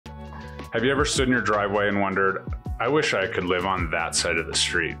Have you ever stood in your driveway and wondered, I wish I could live on that side of the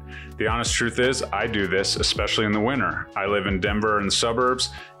street? The honest truth is, I do this, especially in the winter. I live in Denver in the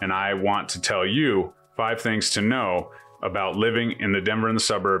suburbs, and I want to tell you 5 things to know about living in the Denver and the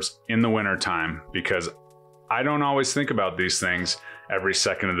suburbs in the wintertime, because I don't always think about these things every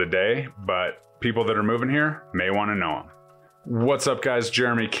second of the day, but people that are moving here may want to know them. What's up, guys?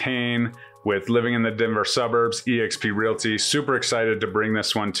 Jeremy Kane with Living in the Denver Suburbs, eXp Realty. Super excited to bring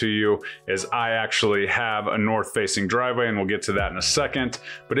this one to you, as I actually have a north-facing driveway, and we'll get to that in a second.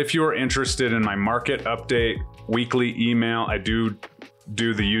 But if you are interested in my market update, weekly email, I do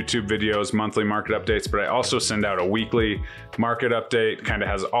the YouTube videos, monthly market updates, but I also send out a weekly market update, kind of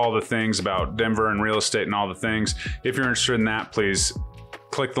has all the things about Denver and real estate and all the things. If you're interested in that, please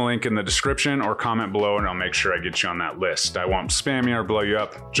click the link in the description or comment below, and I'll make sure I get you on that list. I won't spam you or blow you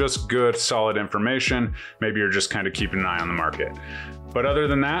up, just good, solid information. Maybe you're just kind of keeping an eye on the market. But other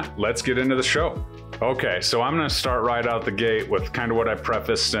than that, let's get into the show. Okay, so I'm gonna start right out the gate with kind of what I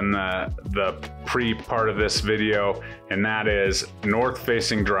prefaced in the pre-part of this video, and that is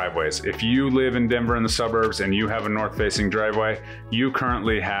north-facing driveways. If you live in Denver in the suburbs and you have a north-facing driveway, you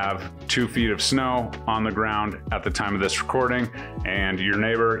currently have 2 feet of snow on the ground at the time of this recording, and your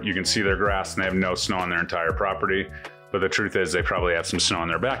neighbor, you can see their grass and they have no snow on their entire property. But the truth is they probably have some snow in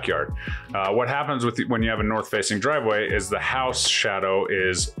their backyard. What happens when you have a north-facing driveway is the house shadow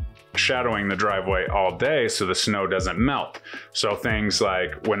is shadowing the driveway all day, so the snow doesn't melt. So things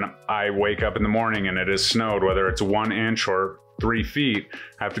like when I wake up in the morning and it has snowed, whether it's 1 inch or 3 feet,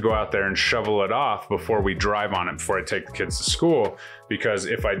 I have to go out there and shovel it off before we drive on it, before I take the kids to school, because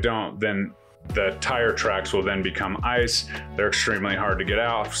if I don't, then the tire tracks will then become ice. They're extremely hard to get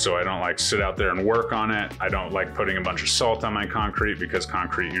off, so I don't like sit out there and work on it. I don't like putting a bunch of salt on my concrete, because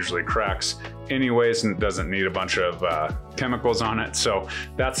concrete usually cracks anyways and doesn't need a bunch of chemicals on it. So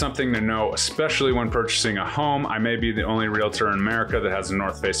that's something to know, especially when purchasing a home. I may be the only realtor in America that has a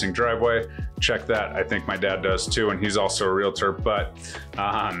north-facing driveway. Check that. I think my dad does too, and he's also a realtor. But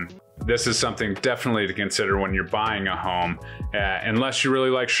this is something definitely to consider when you're buying a home, unless you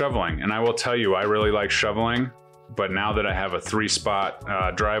really like shoveling. And I will tell you, I really like shoveling, but now that I have a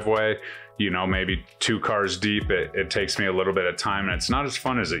 3-spot driveway, you know, maybe 2 cars deep, it takes me a little bit of time, and it's not as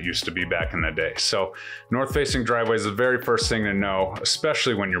fun as it used to be back in the day. So north-facing driveway is the very first thing to know,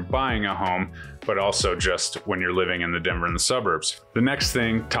 especially when you're buying a home, but also just when you're living in the Denver and the suburbs. The next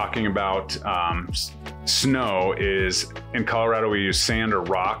thing, talking about snow, is in Colorado we use sand or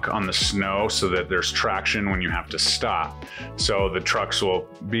rock on the snow so that there's traction when you have to stop. So the trucks will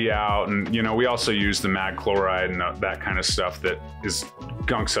be out, and you know, we also use the mag chloride and that kind of stuff that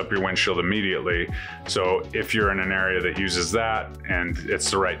gunks up your windshield immediately. So if you're in an area that uses that and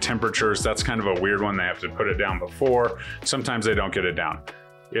it's the right temperatures, that's kind of a weird one. They have to put it down before. Sometimes they don't get it down.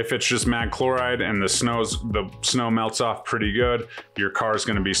 If it's just mag chloride and the snow melts off pretty good, your car is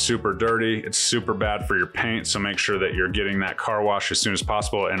going to be super dirty. It's super bad for your paint. So make sure that you're getting that car wash as soon as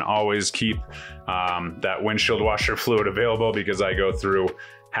possible, and always keep that windshield washer fluid available, because I go through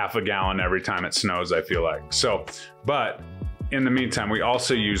half a gallon every time it snows, I feel like. So, but in the meantime, we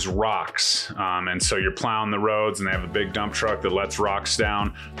also use rocks. And so you're plowing the roads and they have a big dump truck that lets rocks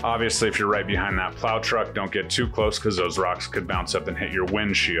down. Obviously, if you're right behind that plow truck, don't get too close, because those rocks could bounce up and hit your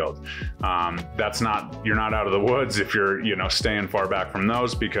windshield. You're not out of the woods if you're, you know, staying far back from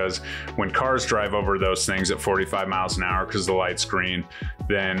those, because when cars drive over those things at 45 miles an hour, because the light's green,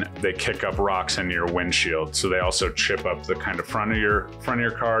 then they kick up rocks into your windshield. So they also chip up the kind of front of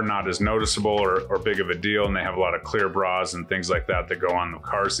your car, not as noticeable or big of a deal. And they have a lot of clear bras and things like that go on the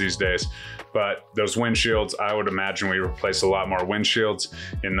cars these days. But those windshields, I would imagine we replace a lot more windshields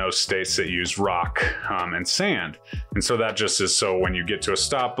in those states that use rock and sand. And so that just is so when you get to a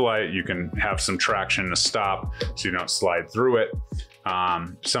stoplight, you can have some traction to stop so you don't slide through it.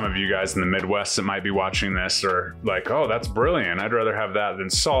 Some of you guys in the Midwest that might be watching this are like, oh, that's brilliant. I'd rather have that than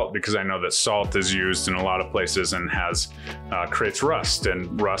salt, because I know that salt is used in a lot of places and creates rust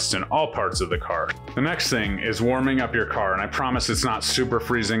in all parts of the car. The next thing is warming up your car. And I promise it's not super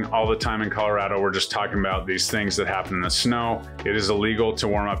freezing all the time in Colorado. We're just talking about these things that happen in the snow. It is illegal to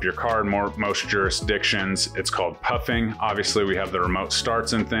warm up your car in most jurisdictions. It's called puffing. Obviously, we have the remote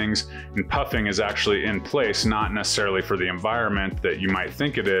starts and things, and puffing is actually in place, not necessarily for the environment that you might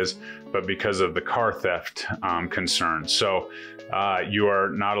think it is, but because of the car theft concern. So you are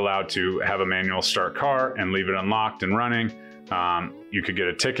not allowed to have a manual start car and leave it unlocked and running. You could get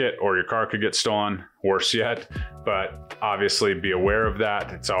a ticket, or your car could get stolen, worse yet. But obviously be aware of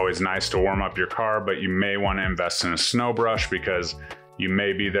that. It's always nice to warm up your car, but you may want to invest in a snow brush, because you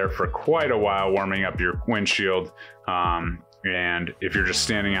may be there for quite a while warming up your windshield. And if you're just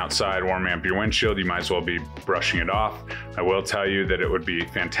standing outside warming up your windshield, you might as well be brushing it off. I will tell you that it would be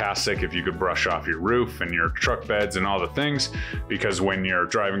fantastic if you could brush off your roof and your truck beds and all the things, because when you're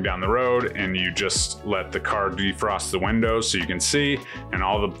driving down the road and you just let the car defrost the windows so you can see and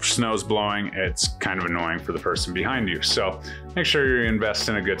all the snow's blowing, it's kind of annoying for the person behind you. So make sure you invest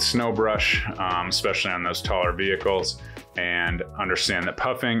in a good snow brush, especially on those taller vehicles, and understand that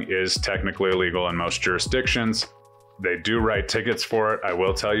puffing is technically illegal in most jurisdictions. They do write tickets for it, I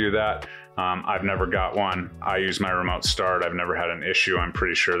will tell you that. I've never got one. I use my remote start. I've never had an issue. I'm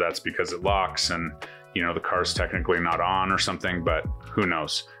pretty sure that's because it locks and, you know, the car's technically not on or something, but who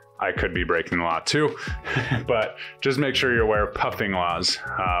knows? I could be breaking the law too. But just make sure you're aware of puffing laws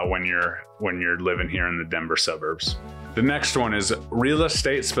when you're living here in the Denver suburbs. The next one is real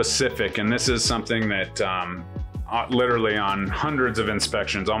estate specific, and this is something that literally on hundreds of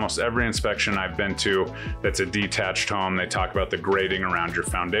inspections, almost every inspection I've been to that's a detached home, they talk about the grading around your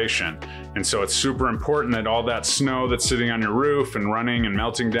foundation. And so it's super important that all that snow that's sitting on your roof and running and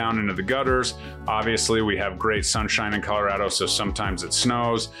melting down into the gutters, obviously we have great sunshine in Colorado, so sometimes it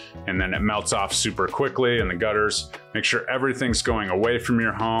snows and then it melts off super quickly in the gutters. Make sure everything's going away from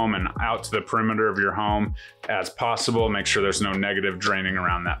your home and out to the perimeter of your home as possible. Make sure there's no negative draining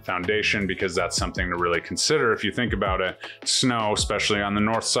around that foundation, because that's something to really consider. If you think about it, snow, especially on the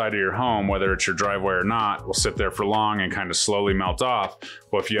north side of your home, whether it's your driveway or not, will sit there for long and kind of slowly melt off.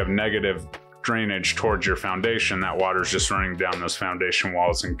 Well, if you have negative drainage towards your foundation, that water's just running down those foundation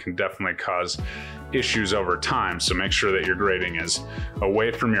walls and can definitely cause issues over time. So make sure that your grading is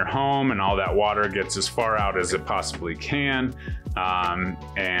away from your home and all that water gets as far out as it possibly can.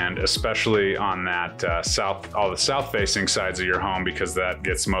 And especially on that all the south facing sides of your home, because that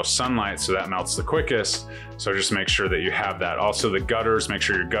gets most sunlight, so that melts the quickest. So just make sure that you have that. Also the gutters, make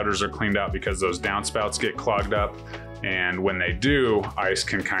sure your gutters are cleaned out, because those downspouts get clogged up. And when they do, ice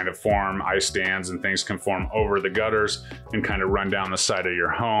can kind of form, ice dams and things can form over the gutters and kind of run down the side of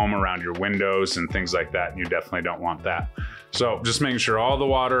your home, around your windows and things like that. And you definitely don't want that. So just making sure all the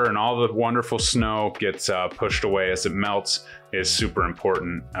water and all the wonderful snow gets pushed away as it melts is super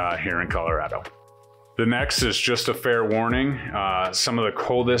important here in Colorado. The next is just a fair warning. Some of the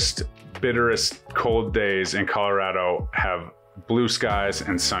coldest, bitterest cold days in Colorado have blue skies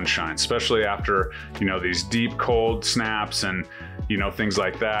and sunshine, especially after, you know, these deep cold snaps and, you know, things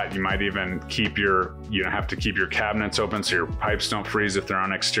like that. You might even keep your, have to keep your cabinets open so your pipes don't freeze if they're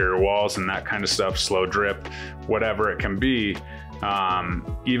on exterior walls and that kind of stuff, slow drip, whatever it can be.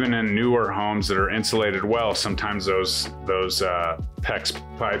 Even in newer homes that are insulated well, sometimes those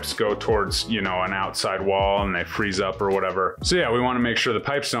PEX pipes go towards, you know, an outside wall and they freeze up or whatever. So yeah, we want to make sure the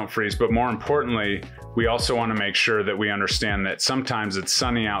pipes don't freeze, but more importantly, we also want to make sure that we understand that sometimes it's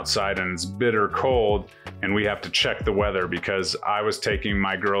sunny outside and it's bitter cold and we have to check the weather, because I was taking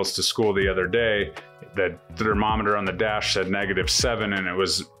my girls to school the other day. The thermometer on the dash said -7 and it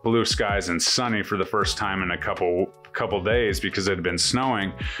was blue skies and sunny for the first time in a couple days because it had been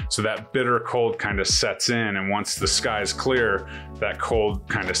snowing. So that bitter cold kind of sets in, and once the sky is clear, that cold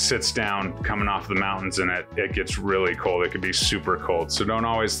kind of sits down coming off the mountains and it gets really cold. It could be super cold. So don't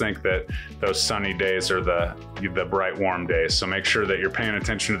always think that those sunny days are the bright warm days. So make sure that you're paying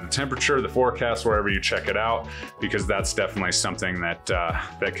attention to the temperature, the forecast, wherever you check it out, because that's definitely something that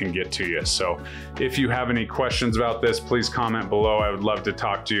that can get to you. So if you have any questions about this, please comment below. I would love to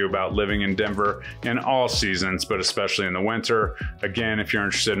talk to you about living in Denver in all seasons, but especially in the winter. Again, if you're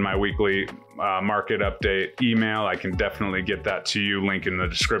interested in my weekly market update email, I can definitely get that to you. Link in the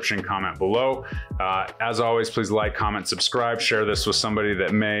description, comment below. As always, please like, comment, subscribe, share this with somebody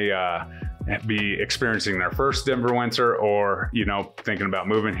that may be experiencing their first Denver winter, or, you know, thinking about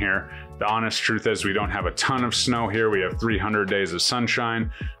moving here. The honest truth is we don't have a ton of snow here. We have 300 days of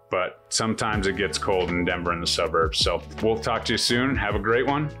sunshine, but sometimes it gets cold in Denver and the suburbs. So we'll talk to you soon. Have a great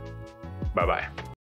one. Bye-bye.